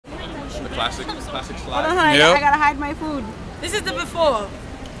The classic slide. Hold on, I gotta hide my food. This is the before.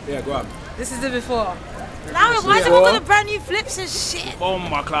 Yeah, go on. This is the before. Now why is everyone got brand new flips and shit? Oh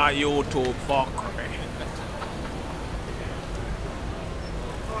my god, YouTube, fuck.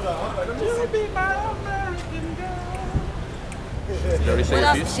 What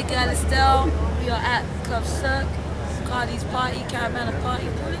else? It's your girl Estelle. We are at Club Cirque, Cardi's party, Caribana party.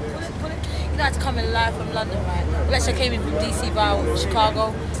 Pull it. You know, I had to come in live from London, right? Well, actually, I came in from DC via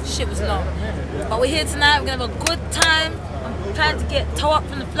Chicago. Shit was long. But we're here tonight. We're gonna have a good time. I'm trying to get toe up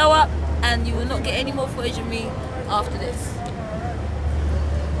from the flow up, and you will not get any more footage of me after this.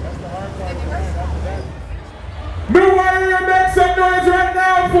 Me want you to make some noise right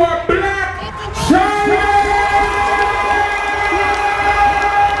now for Black Chiney!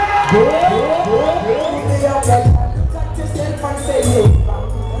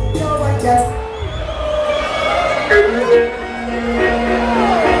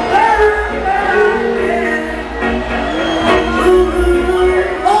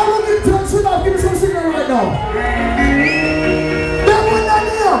 Give me some signal right now. That one down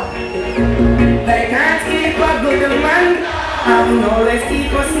here. They can't keep a good man. No, let's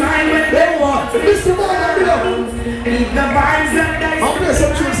keep us mind with They want Mr. Wine. leave the vibes and dice. I'll play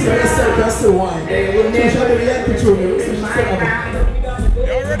some tunes here. Estelle, that's the wine. They will never be the tune.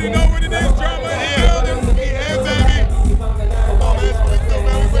 You already know what it is, drama here. We here, baby. Come on, man. Let's go,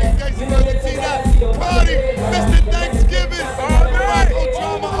 man. We're ready to see that party. Mr. Thanksgiving. All right. Oh,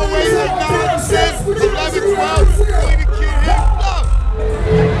 drama always at 9, 10, 11, 12. Only the kid here. Love.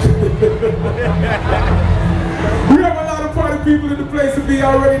 We have a lot of party people in the place to be.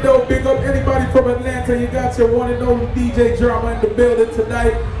 Already know. Big up anybody from Atlanta. You got your one and only DJ Drama in the building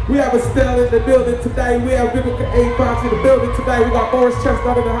tonight. We have Estelle in the building tonight. We have Vivica Fox in the building tonight. We got Morris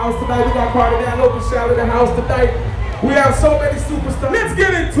Chestnut in the house tonight. We got Kardinal in the house tonight. We have so many superstars. Let's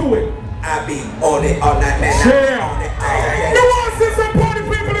get into it. I be on it all night, man. Yeah. You want to see some party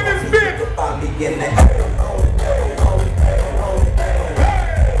people in this bitch? I'll be getting it.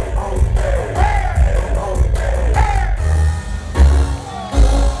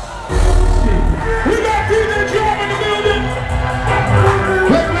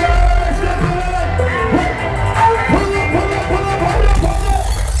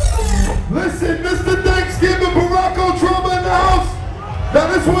 Now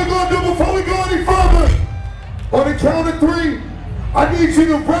this is what we're going to do before we go any further. On the count of 3, I need you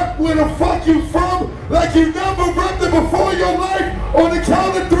to rep where the fuck you from like you never repped it before in your life. On the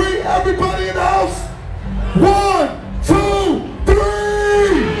count of 3, everybody in the house. 1,